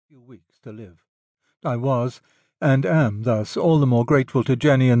few weeks to live. I was, and am thus, all the more grateful to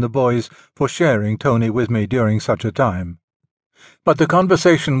Jenny and the boys for sharing Tony with me during such a time. But the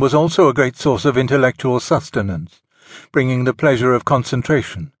conversation was also a great source of intellectual sustenance, bringing the pleasure of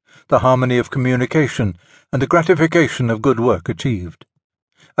concentration, the harmony of communication, and the gratification of good work achieved.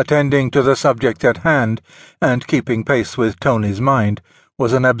 Attending to the subject at hand, and keeping pace with Tony's mind,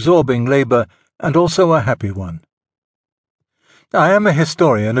 was an absorbing labour, and also a happy one. I am a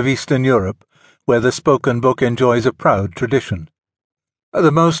historian of Eastern Europe, where the spoken book enjoys a proud tradition. The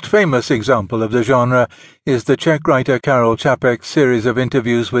most famous example of the genre is the Czech writer Karel Čapek's series of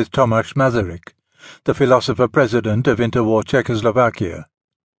interviews with Tomáš Masaryk, the philosopher-president of interwar Czechoslovakia.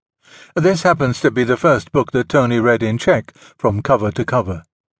 This happens to be the first book that Tony read in Czech from cover to cover.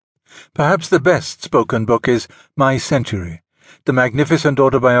 Perhaps the best spoken book is My Century, the magnificent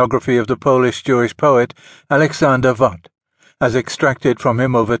autobiography of the Polish Jewish poet Alexander Judt, as extracted from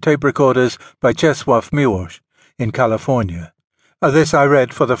him over tape recorders by Czesław Miłosz in California. This I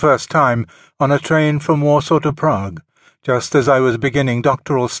read for the first time on a train from Warsaw to Prague, just as I was beginning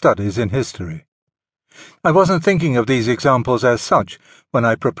doctoral studies in history. I wasn't thinking of these examples as such when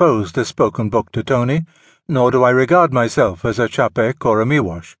I proposed a spoken book to Tony, nor do I regard myself as a Čapek or a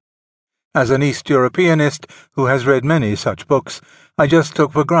Miłosz. As an East Europeanist who has read many such books, I just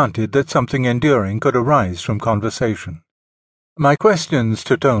took for granted that something enduring could arise from conversation. My questions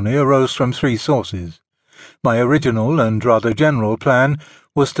to Tony arose from three sources. My original and rather general plan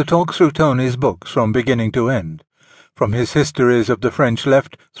was to talk through Tony's books from beginning to end, from his histories of the French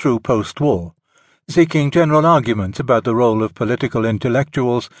left through post-war, seeking general arguments about the role of political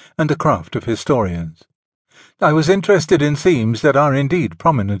intellectuals and the craft of historians. I was interested in themes that are indeed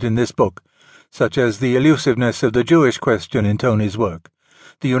prominent in this book, such as the elusiveness of the Jewish question in Tony's work,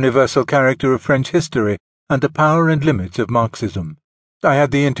 the universal character of French history, and the power and limits of Marxism. I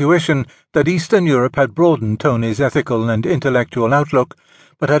had the intuition that Eastern Europe had broadened Tony's ethical and intellectual outlook,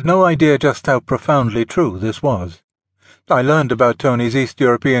 but had no idea just how profoundly true this was. I learned about Tony's East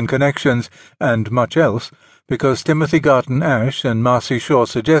European connections, and much else, because Timothy Garton Ash and Marcy Shaw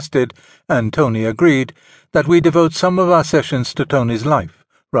suggested, and Tony agreed, that we devote some of our sessions to Tony's life,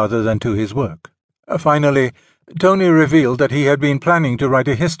 rather than to his work. Finally, Tony revealed that he had been planning to write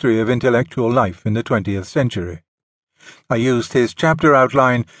a history of intellectual life in the 20th century. I used his chapter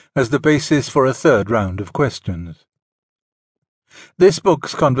outline as the basis for a third round of questions. This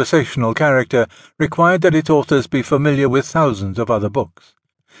book's conversational character required that its authors be familiar with thousands of other books.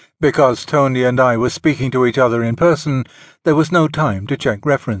 Because Tony and I were speaking to each other in person, there was no time to check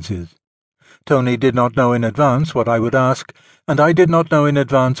references. Tony did not know in advance what I would ask, and I did not know in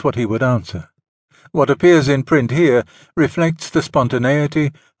advance what he would answer. What appears in print here reflects the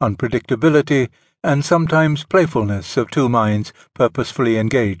spontaneity, unpredictability, and sometimes playfulness of two minds purposefully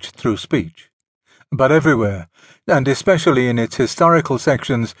engaged through speech. But everywhere, and especially in its historical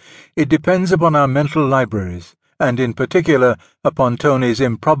sections, it depends upon our mental libraries, and in particular upon Tony's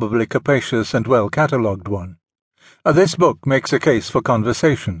improbably capacious and well-catalogued one. This book makes a case for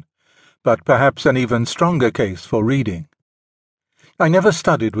conversation, but perhaps an even stronger case for reading. I never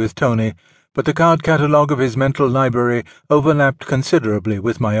studied with Tony, but the card catalogue of his mental library overlapped considerably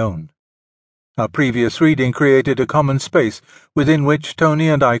with my own. Our previous reading created a common space within which Tony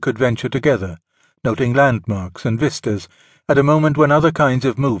and I could venture together, noting landmarks and vistas at a moment when other kinds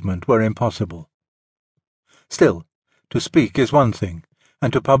of movement were impossible. Still, to speak is one thing,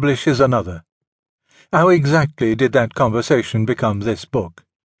 and to publish is another. How exactly did that conversation become this book?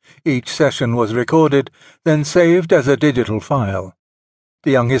 Each session was recorded, then saved as a digital file.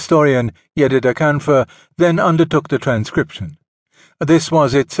 The young historian, Jedida Kanfer, then undertook the transcription. This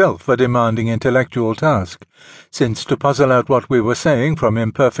was itself a demanding intellectual task, since to puzzle out what we were saying from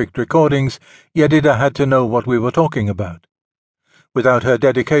imperfect recordings, Jedida had to know what we were talking about. Without her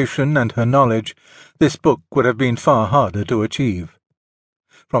dedication and her knowledge, this book would have been far harder to achieve.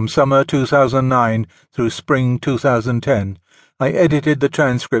 From summer 2009 through spring 2010, I edited the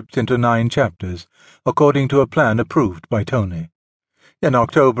transcript into 9 chapters, according to a plan approved by Tony. In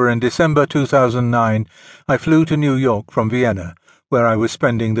October and December 2009, I flew to New York from Vienna, where I was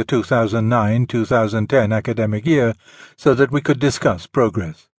spending the 2009-2010 academic year, so that we could discuss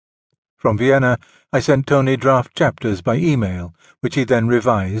progress. From Vienna, I sent Tony draft chapters by email, which he then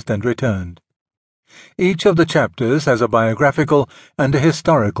revised and returned. Each of the chapters has a biographical and a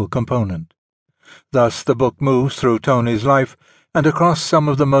historical component. Thus the book moves through Tony's life and across some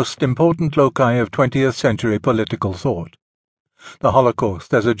of the most important loci of 20th century political thought. The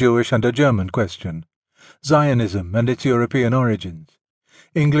Holocaust as a Jewish and a German question, Zionism and its European origins,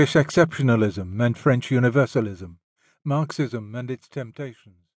 English exceptionalism and French universalism, Marxism and its temptations,